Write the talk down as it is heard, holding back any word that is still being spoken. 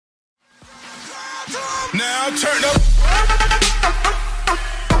Now turn up.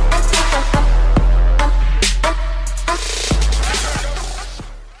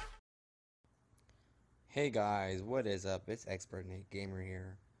 Hey guys, what is up? It's Expert Nate Gamer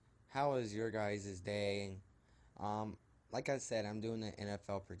here. How was your guys' day? Um, like I said, I'm doing the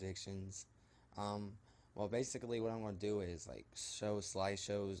NFL predictions. Um, well, basically, what I'm gonna do is like show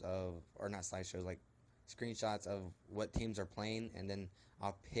slideshows of, or not slideshows, like screenshots of what teams are playing, and then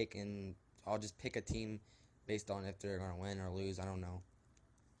I'll pick and I'll just pick a team based on if they're gonna win or lose. I don't know.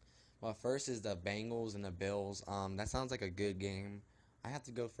 Well, first is the Bengals and the Bills. That sounds like a good game. I have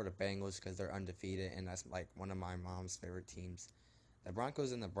to go for the Bengals because they're undefeated, and that's like one of my mom's favorite teams. The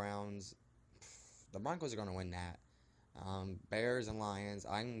Broncos and the Browns. The Broncos are going to win that. Bears and Lions.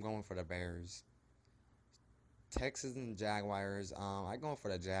 I'm going for the Bears. Texans and Jaguars. I'm going for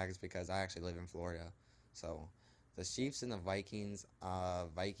the Jags because I actually live in Florida. So, the Chiefs and the Vikings.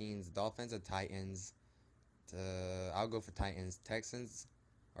 Vikings, Dolphins and Titans. I'll go for Titans. Texans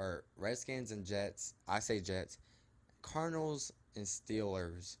or Redskins and Jets. I say Jets. Cardinals and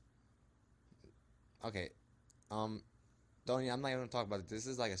Steelers. Okay. Um, Donnie, I'm not even gonna talk about it. This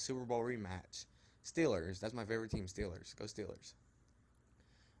is like a Super Bowl rematch. Steelers. That's my favorite team. Steelers. Go Steelers.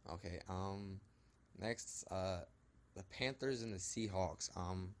 Okay. Next, the Panthers and the Seahawks.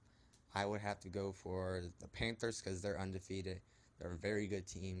 I would have to go for the Panthers because they're undefeated. They're a very good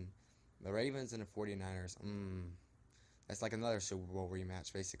team. The Ravens and the 49ers. That's like another Super Bowl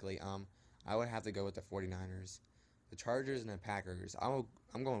rematch, basically. I would have to go with the 49ers. The Chargers and the Packers.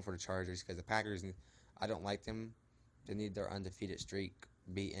 I'm going for the Chargers because the Packers, I don't like them. They need their undefeated streak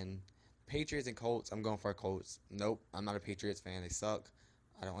beaten. Patriots and Colts. I'm going for Colts. Nope, I'm not a Patriots fan. They suck.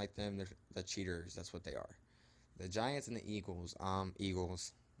 I don't like them. They're the cheaters. That's what they are. The Giants and the Eagles.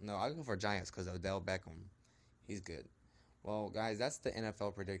 Eagles. No, I go for Giants because Odell Beckham. He's good. Well, guys, that's the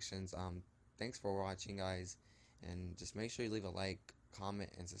NFL predictions. Thanks for watching, guys, and just make sure you leave a like, comment,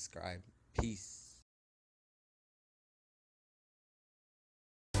 and subscribe. Peace.